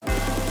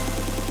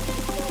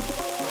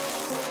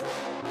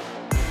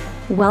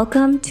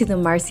Welcome to the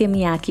Marcia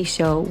Miyake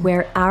Show,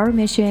 where our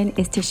mission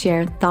is to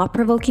share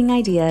thought-provoking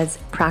ideas,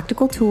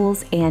 practical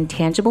tools, and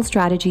tangible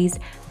strategies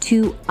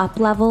to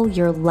up-level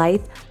your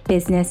life,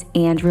 business,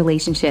 and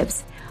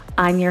relationships.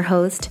 I'm your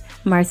host,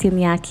 Marcia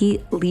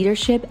Miyake,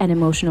 leadership and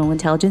emotional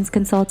intelligence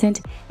consultant,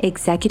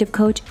 executive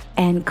coach,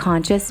 and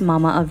conscious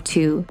mama of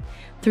two.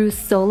 Through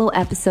solo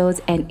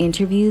episodes and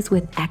interviews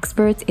with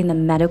experts in the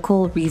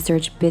medical,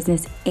 research,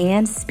 business,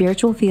 and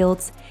spiritual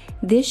fields,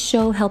 this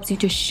show helps you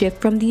to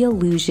shift from the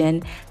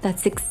illusion that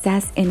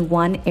success in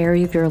one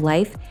area of your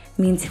life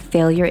means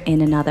failure in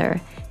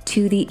another,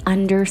 to the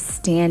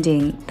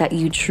understanding that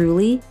you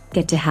truly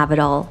get to have it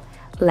all.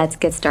 Let's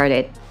get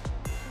started.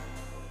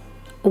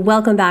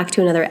 Welcome back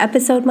to another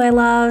episode, my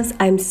loves.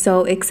 I'm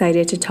so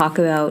excited to talk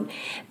about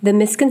the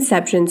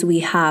misconceptions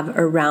we have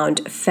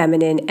around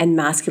feminine and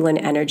masculine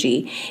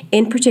energy,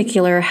 in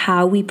particular,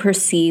 how we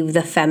perceive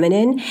the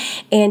feminine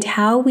and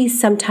how we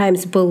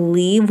sometimes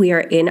believe we are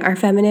in our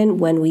feminine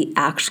when we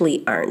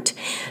actually aren't.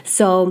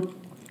 So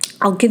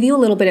I'll give you a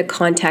little bit of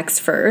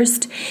context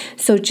first.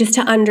 So just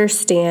to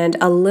understand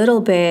a little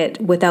bit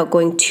without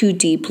going too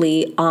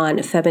deeply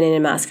on feminine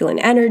and masculine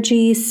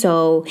energy.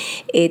 So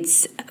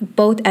it's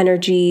both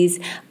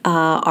energies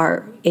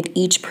are in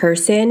each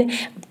person,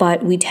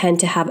 but we tend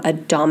to have a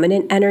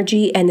dominant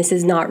energy, and this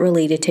is not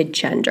related to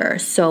gender.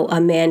 So a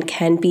man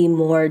can be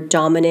more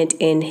dominant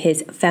in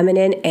his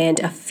feminine and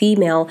a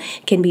female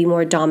can be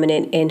more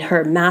dominant in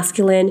her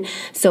masculine.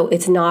 So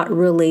it's not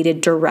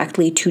related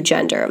directly to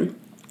gender.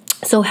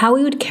 So how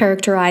we would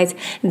characterize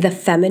the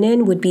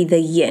feminine would be the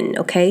yin,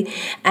 okay?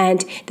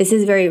 And this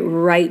is very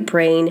right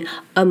brain,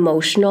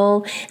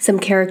 emotional. Some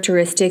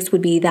characteristics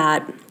would be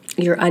that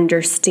you're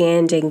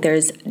understanding,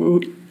 there's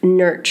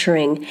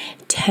nurturing,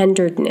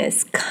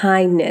 tenderness,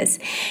 kindness,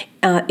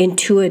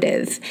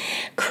 intuitive,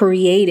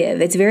 creative.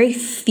 It's very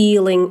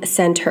feeling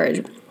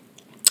centered.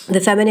 The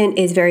feminine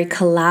is very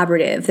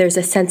collaborative. There's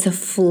a sense of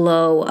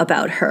flow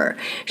about her.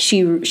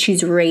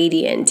 She's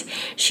radiant.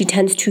 She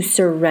tends to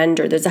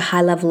surrender. There's a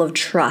high level of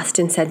trust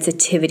and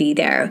sensitivity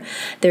there.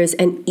 There's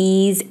an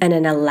ease and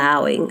an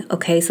allowing.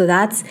 Okay, so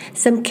that's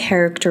some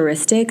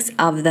characteristics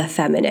of the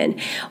feminine.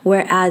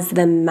 Whereas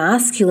the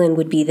masculine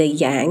would be the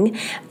yang,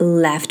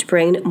 left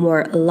brain,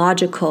 more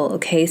logical.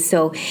 Okay,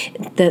 so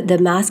the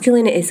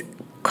masculine is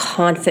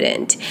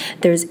confident.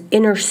 There's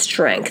inner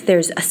strength.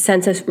 There's a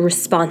sense of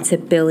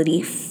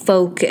responsibility,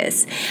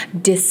 focus,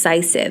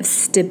 decisive,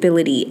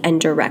 stability,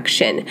 and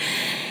direction.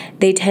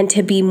 They tend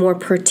to be more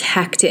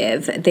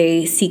protective.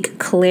 They seek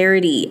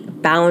clarity,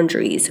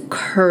 boundaries,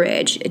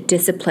 courage,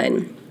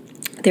 discipline.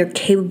 They're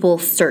capable,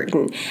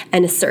 certain,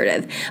 and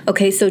assertive.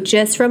 Okay, so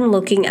just from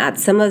looking at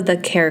some of the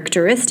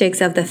characteristics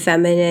of the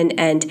feminine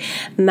and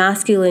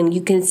masculine,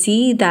 you can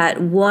see that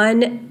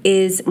one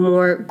is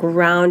more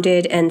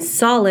grounded and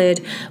solid,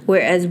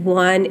 whereas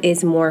one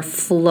is more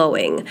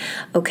flowing.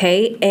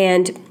 Okay,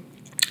 and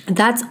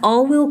that's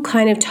all we'll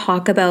kind of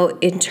talk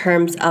about in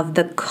terms of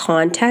the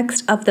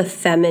context of the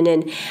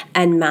feminine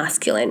and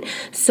masculine.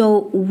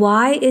 So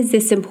why is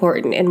this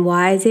important, and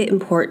why is it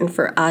important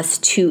for us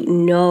to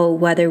know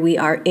whether we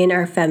are in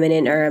our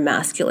feminine or our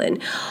masculine?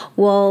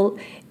 Well,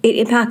 it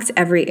impacts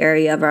every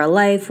area of our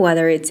life,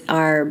 whether it's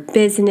our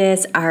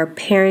business, our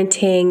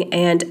parenting,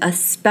 and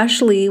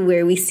especially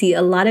where we see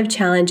a lot of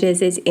challenges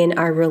is in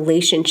our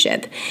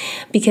relationship.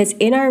 Because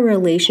in our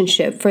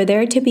relationship, for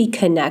there to be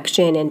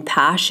connection and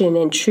passion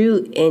and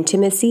true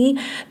intimacy,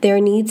 there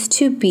needs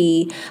to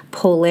be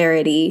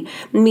polarity,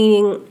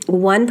 meaning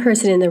one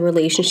person in the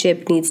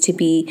relationship needs to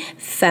be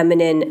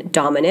feminine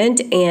dominant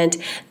and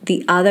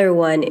the other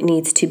one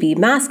needs to be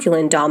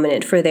masculine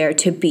dominant for there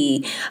to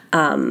be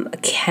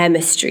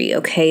chemistry.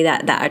 Okay,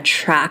 that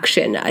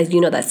attraction,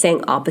 that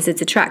saying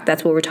opposites attract.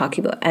 That's what we're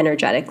talking about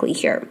energetically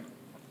here.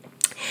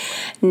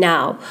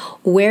 Now,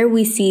 where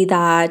we see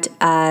that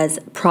as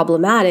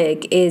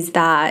problematic is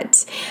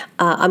that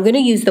I'm going to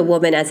use the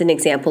woman as an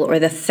example, or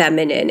the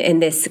feminine in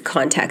this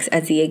context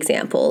as the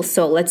example.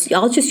 So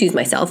I'll just use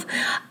myself.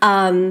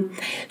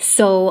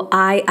 So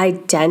I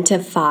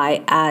identify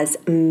as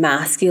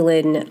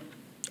masculine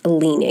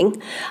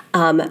leaning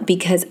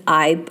because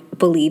I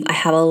believe I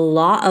have a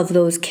lot of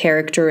those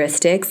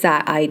characteristics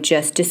that I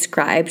just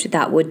described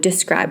that would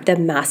describe the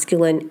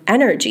masculine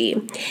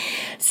energy.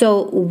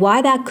 So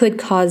why that could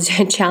cause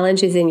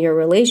challenges in your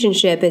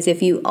relationship is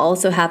if you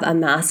also have a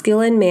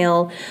masculine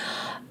male,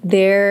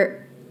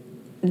 there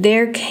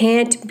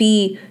can't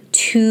be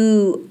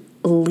two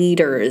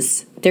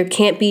leaders. There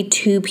can't be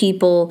two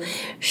people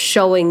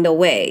showing the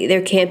way.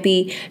 There can't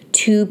be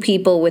two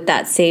people with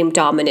that same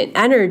dominant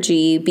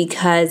energy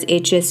because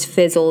it just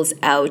fizzles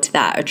out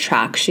that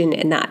attraction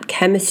and that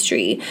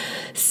chemistry.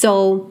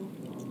 So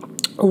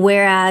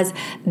whereas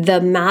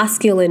the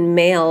masculine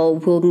male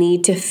will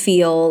need to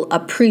feel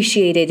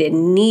appreciated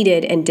and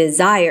needed and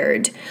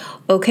desired.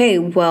 Okay,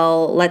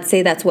 well, let's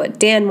say that's what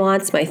Dan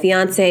wants, my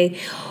fiance.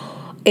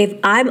 if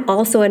I'm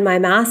also in my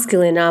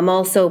masculine, I'm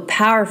also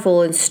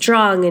powerful and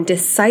strong and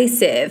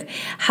decisive,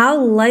 how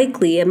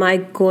likely am I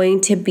going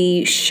to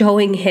be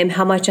showing him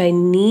how much I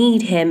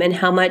need him and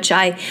how much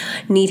I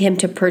need him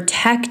to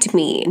protect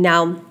me?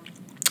 Now,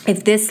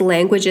 if this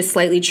language is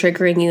slightly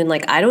triggering you and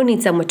like, I don't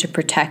need someone to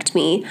protect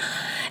me,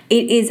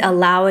 it is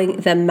allowing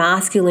the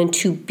masculine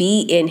to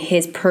be in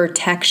his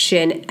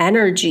protection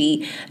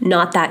energy,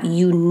 not that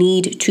you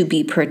need to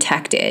be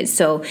protected.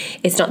 So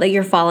it's not that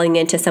you're falling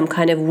into some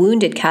kind of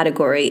wounded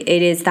category.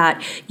 It is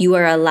that you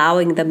are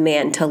allowing the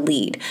man to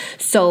lead.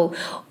 So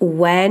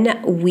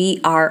when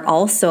we are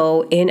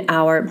also in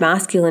our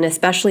masculine,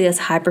 especially as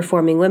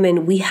high-performing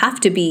women, we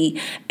have to be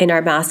in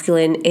our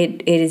masculine.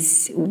 It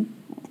is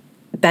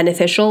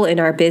beneficial in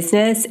our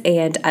business,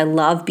 and I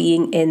love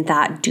being in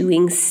that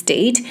doing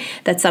state.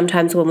 That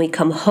sometimes when we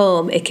come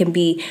home, it can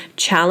be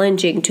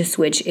challenging to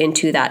switch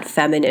into that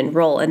feminine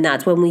role, and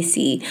that's when we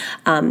see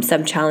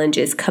some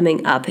challenges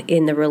coming up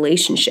in the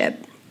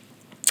relationship.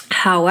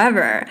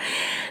 However,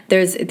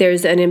 there's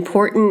an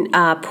important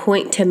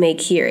point to make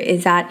here,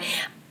 is that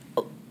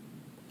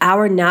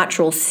our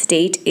natural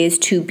state is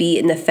to be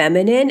in the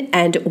feminine,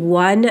 and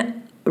one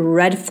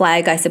red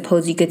flag, I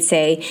suppose you could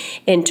say,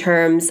 in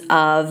terms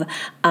of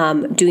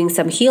doing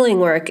some healing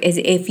work, is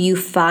if you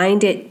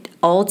find it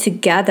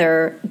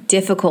altogether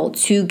difficult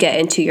to get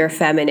into your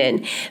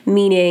feminine,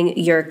 meaning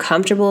you're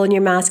comfortable in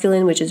your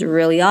masculine, which is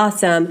really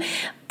awesome,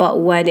 but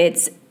when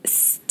it's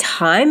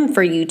time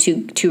for you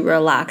to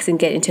relax and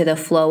get into the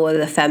flow of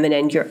the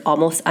feminine, you're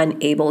almost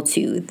unable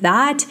to.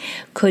 That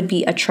could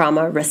be a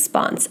trauma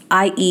response,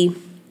 i.e.,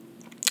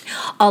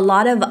 a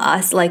lot of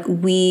us, like,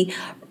 we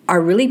are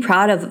really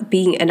proud of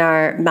being in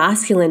our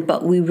masculine,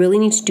 but we really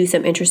need to do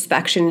some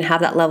introspection and have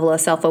that level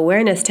of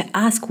self-awareness to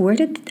ask, where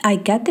did I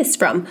get this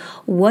from?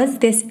 Was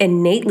this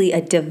innately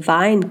a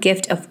divine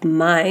gift of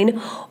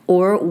mine,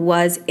 or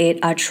was it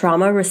a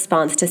trauma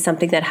response to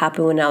something that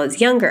happened when I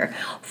was younger?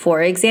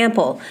 For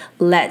example,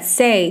 let's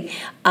say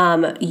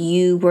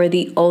you were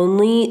the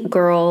only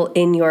girl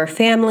in your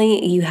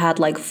family, you had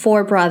like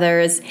 4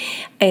 brothers,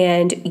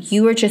 and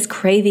you were just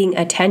craving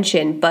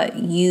attention, but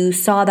you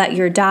saw that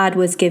your dad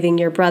was giving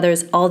your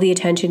brothers all the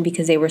attention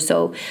because they were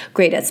so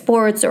great at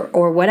sports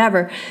or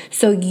whatever.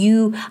 So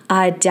you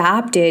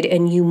adapted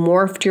and you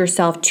morphed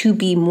yourself to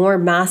be more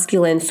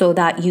masculine so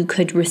that you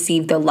could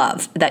receive the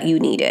love that you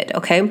needed,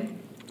 okay?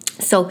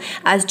 So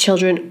as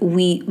children,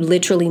 we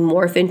literally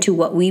morph into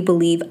what we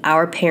believe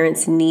our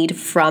parents need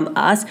from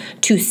us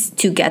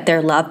to get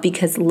their love,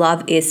 because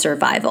love is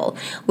survival.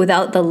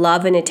 Without the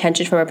love and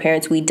attention from our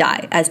parents, we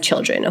die as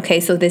children. Okay,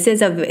 so this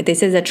is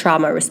a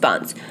trauma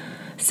response.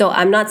 So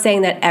I'm not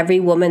saying that every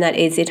woman that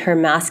is in her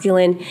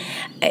masculine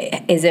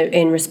is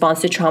in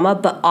response to trauma,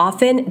 but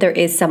often there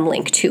is some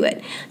link to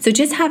it. So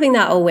just having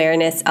that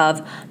awareness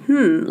of,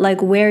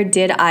 like, where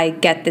did I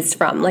get this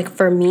from? Like,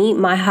 for me,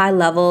 my high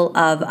level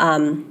of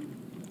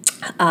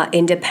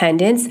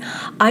independence,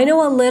 I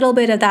know a little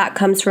bit of that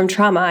comes from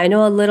trauma. I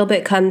know a little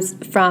bit comes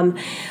from,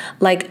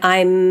 like,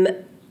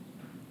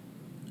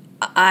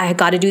 I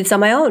got to do this on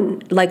my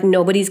own. Like,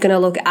 nobody's going to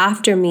look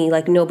after me.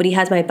 Like, nobody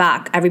has my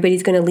back.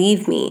 Everybody's going to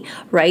leave me,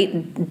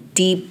 right?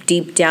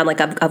 Deep down, like,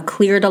 I've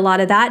cleared a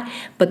lot of that,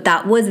 but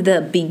that was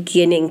the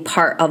beginning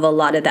part of a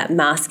lot of that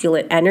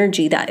masculine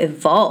energy that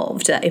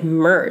evolved, that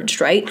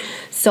emerged, right?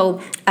 So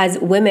as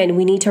women,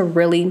 we need to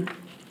really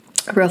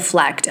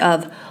reflect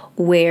of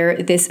where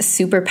this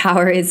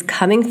superpower is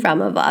coming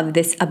from, of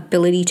this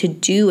ability to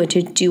do and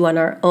to do on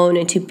our own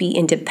and to be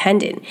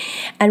independent.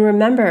 And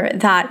remember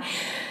that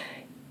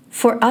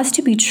for us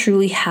to be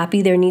truly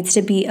happy, there needs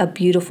to be a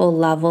beautiful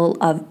level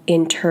of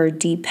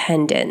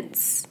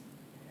interdependence.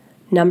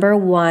 Number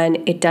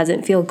one, it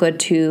doesn't feel good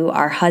to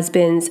our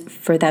husbands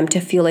for them to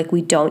feel like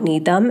we don't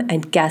need them.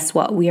 And guess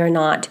what? We are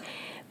not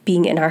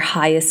being in our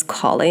highest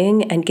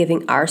calling and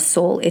giving our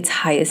soul its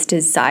highest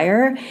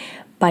desire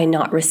by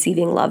not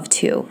receiving love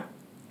too.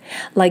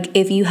 Like,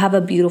 if you have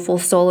a beautiful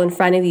soul in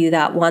front of you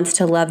that wants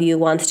to love you,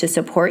 wants to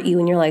support you,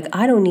 and you're like,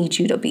 I don't need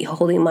you to be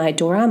holding my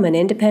door. I'm an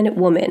independent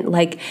woman.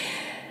 Like,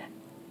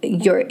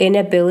 your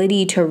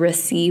inability to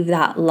receive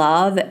that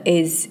love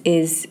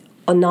is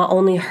not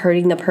only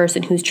hurting the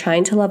person who's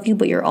trying to love you,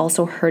 but you're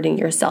also hurting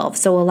yourself.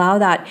 So allow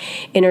that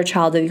inner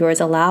child of yours,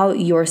 allow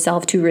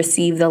yourself to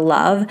receive the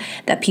love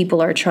that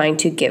people are trying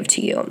to give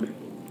to you.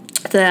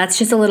 So that's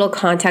just a little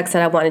context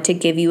that I wanted to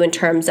give you in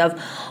terms of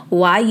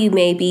why you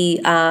may be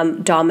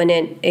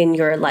dominant in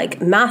your,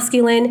 like,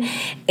 masculine,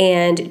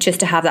 and just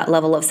to have that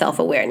level of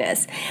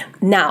self-awareness.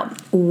 Now,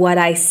 what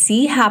I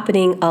see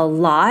happening a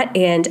lot,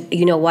 and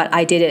you know what,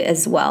 I did it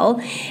as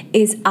well,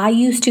 is I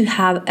used to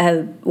have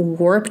a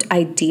warped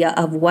idea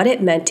of what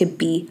it meant to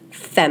be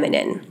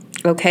feminine,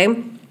 okay?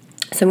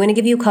 So I'm going to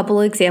give you a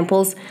couple of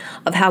examples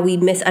of how we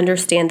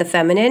misunderstand the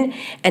feminine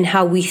and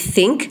how we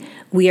think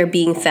we are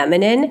being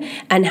feminine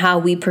and how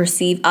we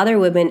perceive other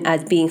women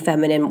as being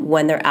feminine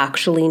when they're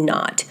actually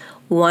not.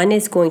 One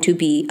is going to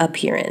be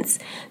appearance.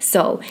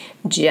 So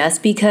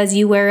just because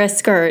you wear a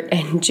skirt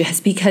and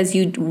just because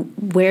you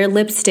wear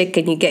lipstick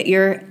and you get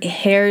your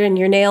hair and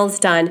your nails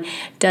done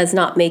does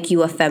not make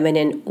you a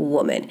feminine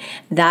woman.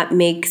 That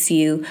makes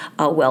you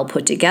a well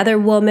put together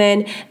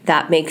woman.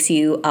 That makes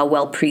you a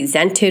well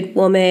presented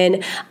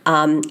woman,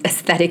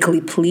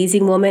 aesthetically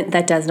pleasing woman.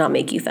 That does not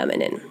make you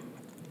feminine.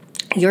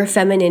 Your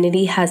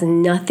femininity has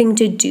nothing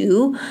to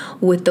do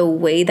with the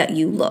way that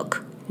you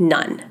look.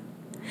 None.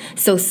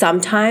 So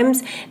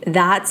sometimes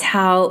that's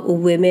how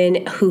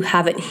women who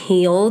haven't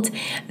healed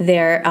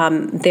their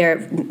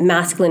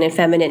masculine and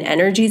feminine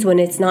energies, when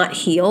it's not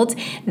healed,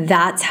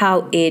 that's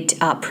how it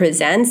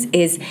presents,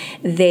 is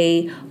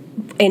they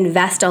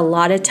invest a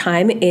lot of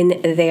time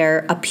in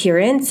their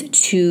appearance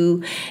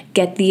to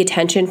get the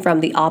attention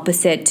from the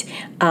opposite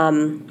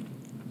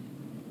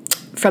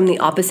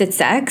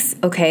sex,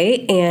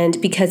 okay? And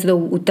because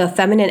the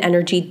feminine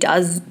energy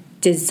does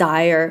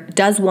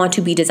want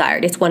to be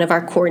desired. It's one of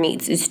our core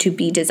needs, is to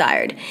be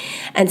desired.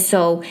 And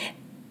so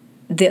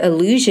the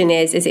illusion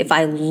is if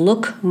I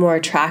look more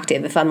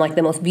attractive, if I'm like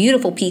the most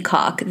beautiful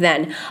peacock,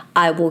 then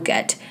I will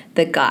get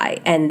the guy.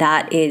 And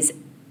that is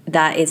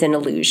an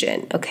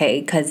illusion,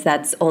 okay? Because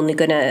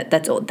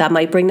that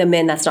might bring them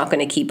in. That's not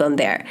going to keep them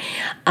there.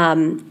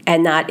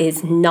 And that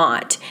is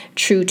not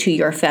true to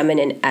your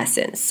feminine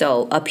essence.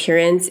 So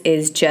appearance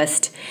is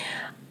just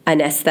an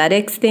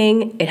aesthetics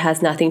thing. It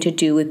has nothing to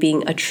do with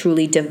being a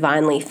truly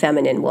divinely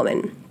feminine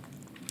woman.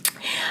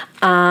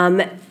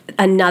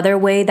 Another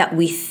way that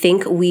we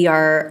think we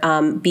are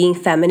being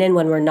feminine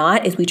when we're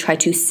not is we try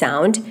to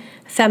sound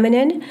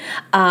feminine.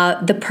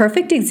 The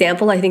perfect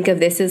example I think of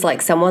this is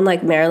like someone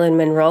like Marilyn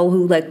Monroe,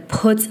 who like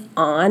puts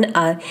on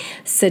a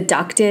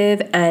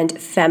seductive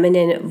and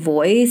feminine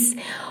voice,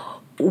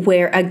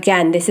 where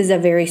again, this is a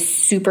very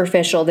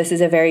superficial, this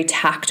is a very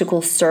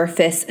tactical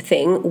surface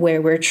thing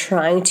where we're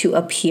trying to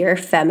appear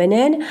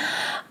feminine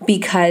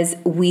because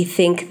we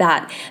think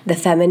that the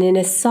feminine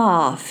is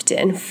soft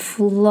and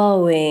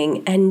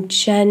flowing and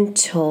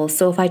gentle.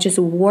 So if I just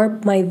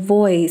warp my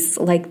voice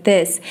like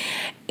this,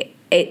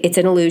 it's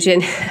an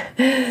illusion.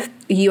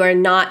 You are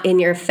not in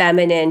your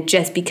feminine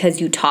just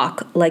because you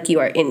talk like you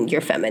are in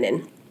your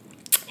feminine.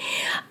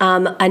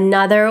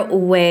 Another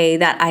way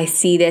that I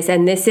see this,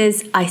 and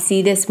I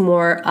see this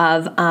more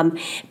of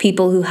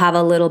people who have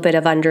a little bit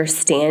of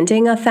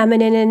understanding of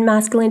feminine and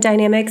masculine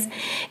dynamics,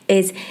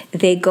 is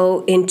they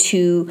go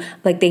into,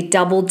 like, they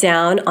double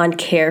down on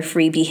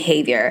carefree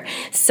behavior.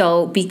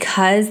 So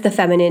because the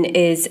feminine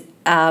is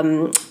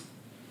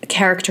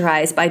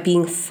characterized by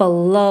being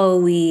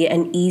flowy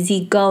and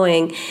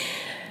easygoing,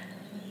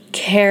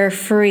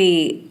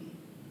 carefree,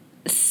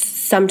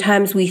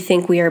 sometimes we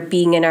think we are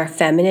being in our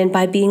feminine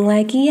by being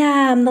like,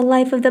 yeah, I'm the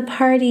life of the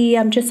party.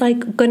 I'm just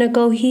like gonna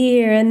go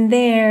here and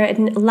there,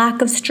 and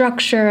lack of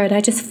structure, and I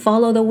just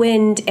follow the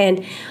wind.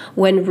 And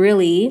when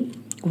really,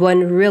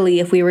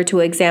 if we were to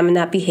examine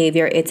that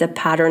behavior, it's a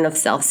pattern of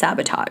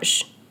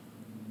self-sabotage.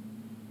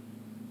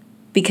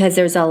 Because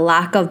there's a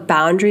lack of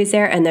boundaries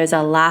there, and there's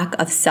a lack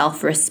of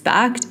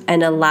self-respect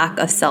and a lack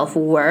of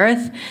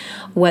self-worth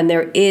when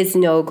there is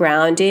no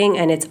grounding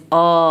and it's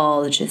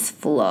all just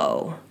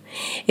flow.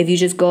 If you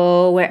just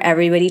go where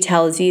everybody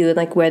tells you,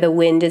 like where the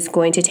wind is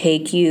going to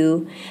take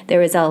you,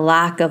 there is a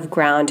lack of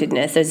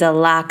groundedness. There's a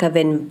lack of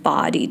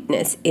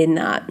embodiedness in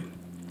that.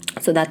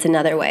 So that's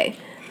another way.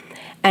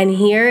 And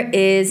here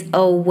is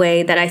a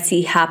way that I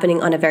see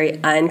happening on a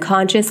very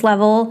unconscious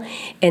level,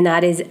 and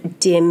that is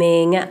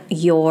dimming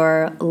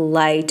your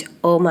light.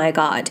 Oh my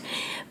God.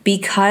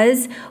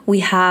 Because we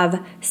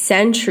have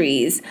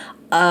centuries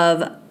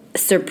of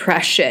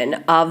suppression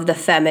of the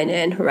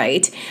feminine,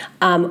 right?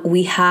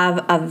 We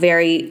have a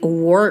very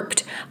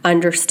warped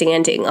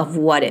understanding of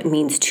what it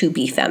means to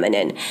be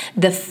feminine.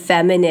 The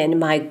feminine,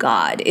 my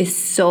God, is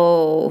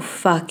so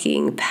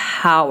fucking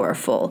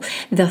powerful.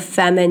 The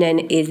feminine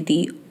is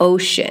the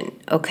ocean,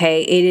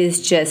 okay? It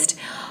is just,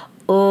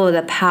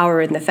 the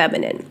power in the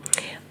feminine.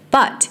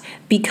 But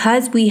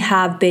because we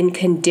have been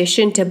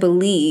conditioned to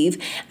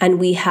believe, and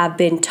we have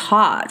been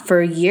taught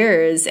for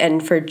years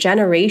and for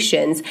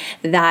generations,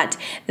 that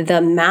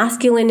the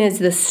masculine is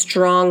the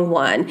strong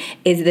one,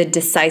 is the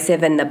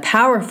decisive and the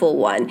powerful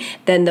one,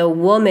 then the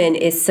woman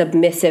is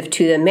submissive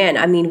to the man.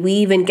 I mean, we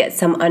even get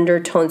some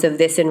undertones of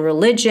this in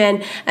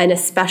religion, and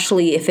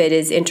especially if it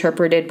is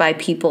interpreted by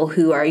people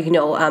who are,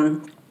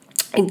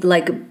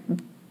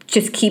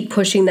 just keep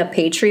pushing the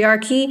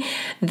patriarchy.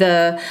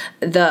 The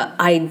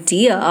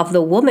idea of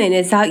the woman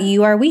is that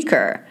you are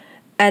weaker,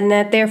 and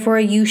that therefore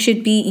you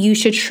should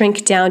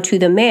shrink down to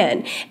the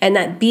man, and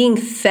that being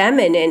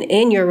feminine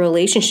in your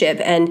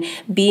relationship and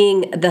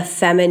being the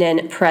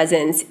feminine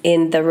presence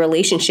in the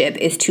relationship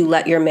is to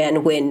let your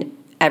man win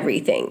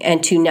everything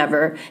and to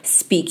never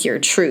speak your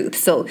truth.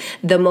 So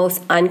the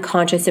most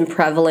unconscious and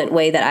prevalent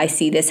way that I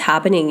see this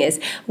happening is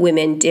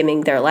women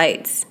dimming their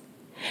lights.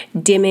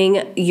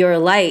 Dimming your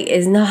light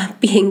is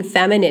not being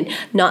feminine.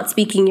 Not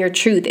speaking your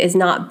truth is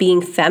not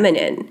being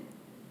feminine.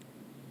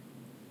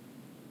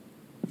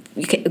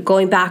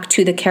 Going back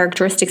to the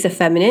characteristics of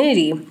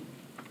femininity,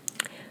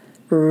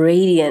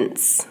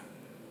 radiance.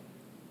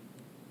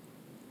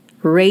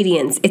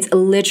 Radiance. It's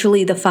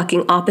literally the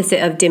fucking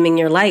opposite of dimming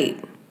your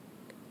light.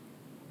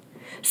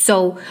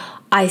 So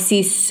I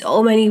see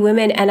so many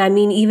women, and I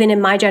mean, even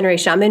in my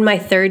generation, I'm in my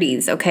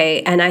 30s,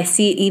 okay? And I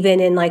see it even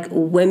in like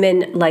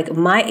women like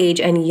my age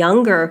and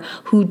younger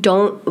who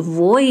don't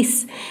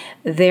voice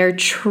their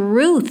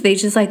truth. They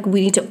just like,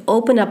 we need to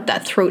open up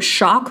that throat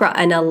chakra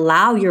and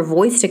allow your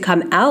voice to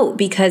come out,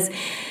 because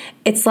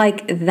it's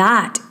like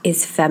that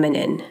is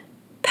feminine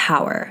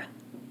power.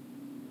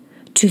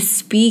 To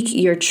speak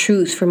your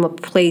truth from a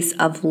place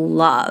of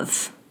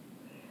love,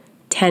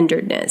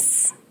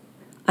 tenderness,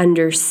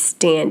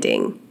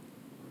 understanding,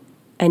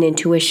 and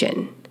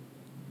intuition.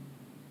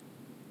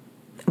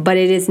 But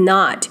it is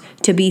not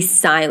to be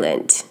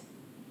silent.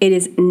 It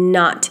is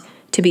not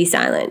to be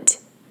silent.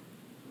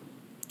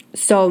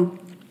 So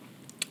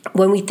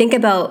when we think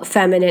about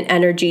feminine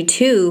energy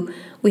too,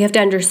 we have to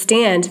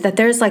understand that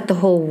there's like the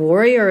whole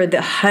warrior,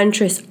 the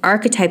huntress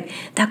archetype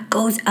that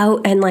goes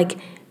out and like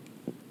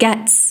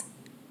gets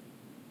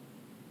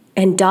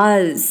and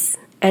does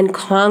and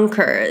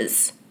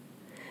conquers.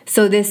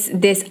 So this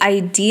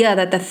idea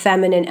that the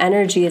feminine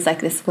energy is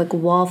like this like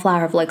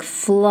wallflower of like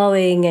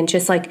flowing and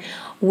just like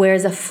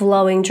wears a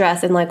flowing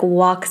dress and like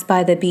walks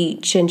by the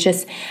beach and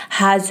just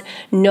has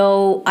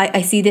no,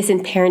 I see this in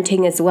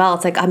parenting as well.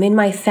 It's like, I'm in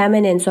my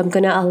feminine, so I'm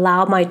going to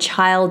allow my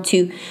child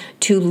to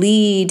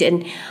lead,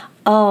 and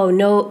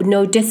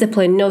no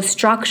discipline, no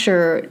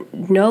structure.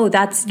 No,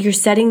 you're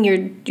setting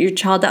your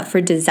child up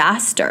for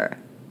disaster.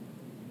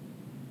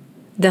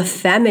 The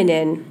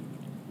feminine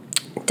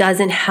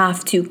doesn't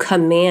have to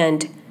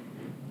command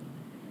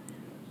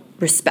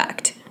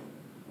respect,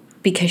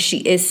 because she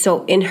is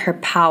so in her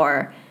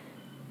power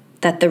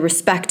that the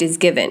respect is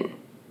given.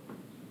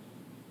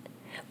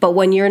 But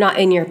when you're not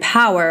in your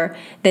power,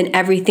 then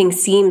everything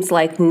seems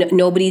like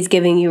nobody's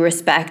giving you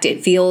respect.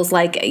 It feels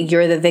like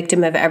you're the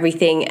victim of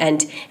everything,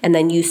 and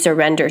then you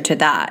surrender to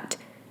that.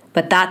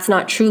 But that's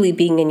not truly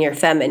being in your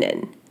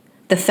feminine.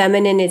 The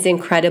feminine is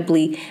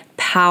incredibly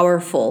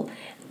powerful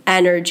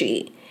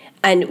energy,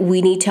 and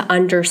we need to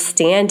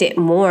understand it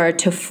more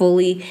to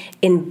fully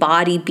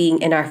embody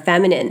being in our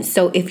feminine.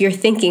 So if you're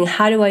thinking,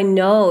 how do I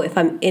know if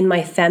I'm in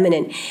my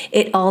feminine?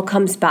 It all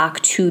comes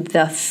back to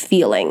the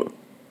feeling.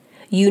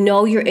 You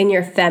know you're in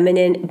your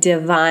feminine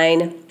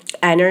divine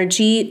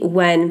energy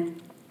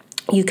when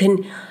you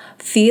can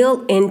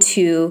feel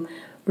into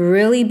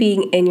really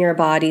being in your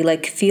body,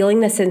 like feeling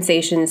the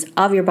sensations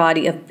of your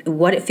body, of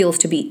what it feels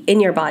to be in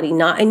your body,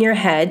 not in your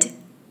head.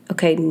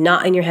 Okay,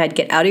 not in your head.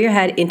 Get out of your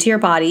head, into your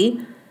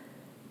body.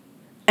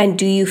 And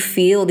do you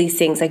feel these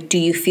things? Like, do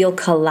you feel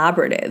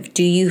collaborative?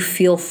 Do you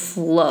feel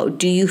flow?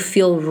 Do you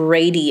feel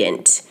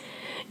radiant?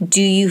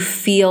 Do you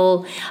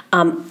feel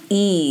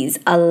ease,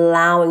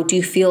 allowing? Do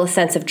you feel a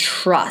sense of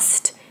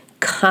trust,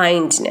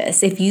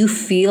 kindness? If you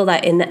feel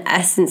that in the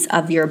essence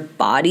of your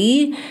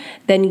body,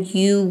 then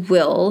you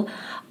will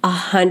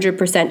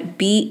 100%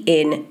 be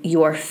in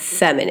your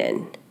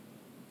feminine.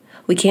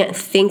 We can't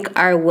think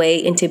our way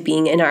into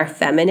being in our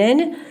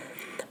feminine.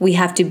 We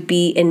have to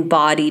be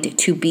embodied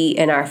to be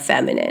in our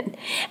feminine.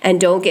 And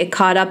don't get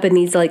caught up in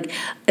these like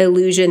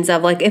illusions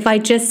of like, if I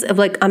just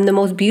like, I'm the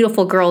most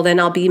beautiful girl, then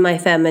I'll be my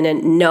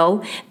feminine.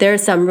 No,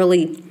 there's some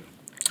really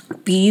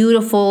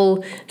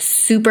beautiful,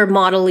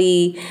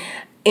 supermodel-y,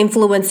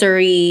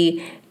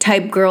 influencer-y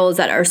type girls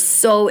that are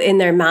so in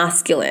their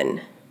masculine.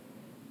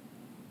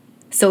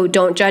 So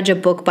don't judge a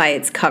book by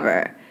its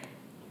cover.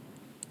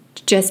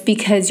 Just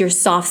because you're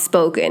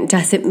soft-spoken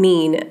doesn't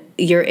mean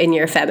you're in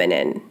your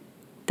feminine.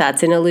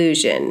 That's an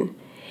illusion.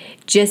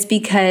 Just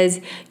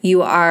because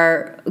you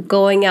are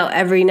going out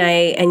every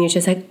night and you're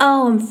just like,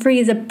 oh, I'm free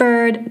as a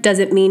bird,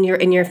 doesn't mean you're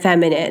in your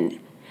feminine.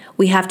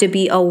 We have to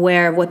be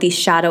aware of what these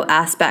shadow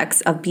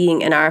aspects of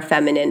being in our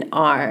feminine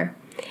are.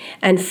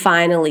 And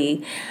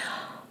finally,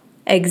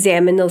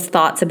 examine those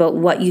thoughts about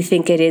what you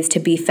think it is to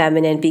be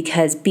feminine,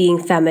 because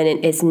being feminine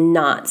is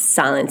not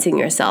silencing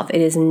yourself.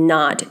 It is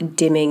not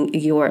dimming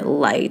your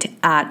light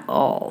at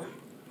all.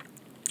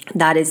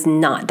 That's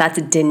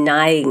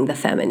denying the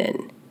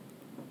feminine.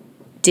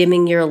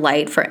 Dimming your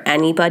light for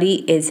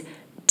anybody is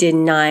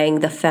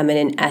denying the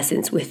feminine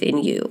essence within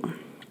you.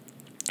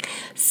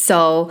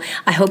 So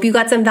I hope you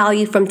got some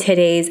value from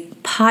today's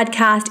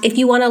podcast. If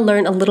you want to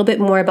learn a little bit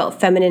more about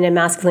feminine and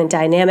masculine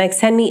dynamics,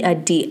 send me a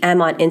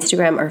DM on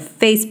Instagram or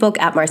Facebook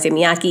at Marcia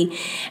Miyake,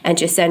 and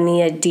just send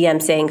me a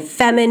DM saying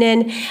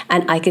feminine,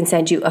 and I can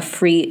send you a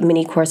free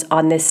mini course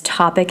on this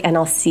topic, and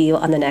I'll see you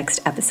on the next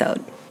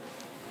episode.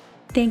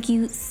 Thank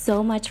you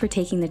so much for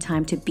taking the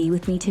time to be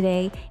with me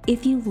today.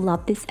 If you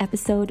love this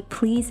episode,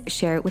 please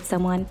share it with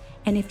someone.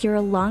 And if you're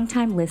a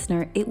longtime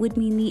listener, it would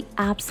mean the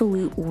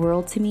absolute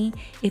world to me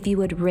if you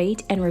would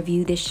rate and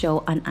review this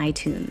show on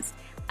iTunes.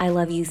 I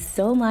love you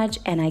so much,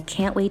 and I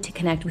can't wait to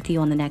connect with you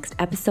on the next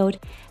episode.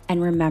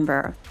 And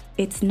remember,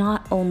 it's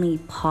not only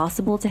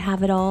possible to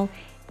have it all,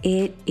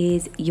 it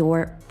is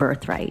your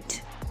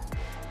birthright.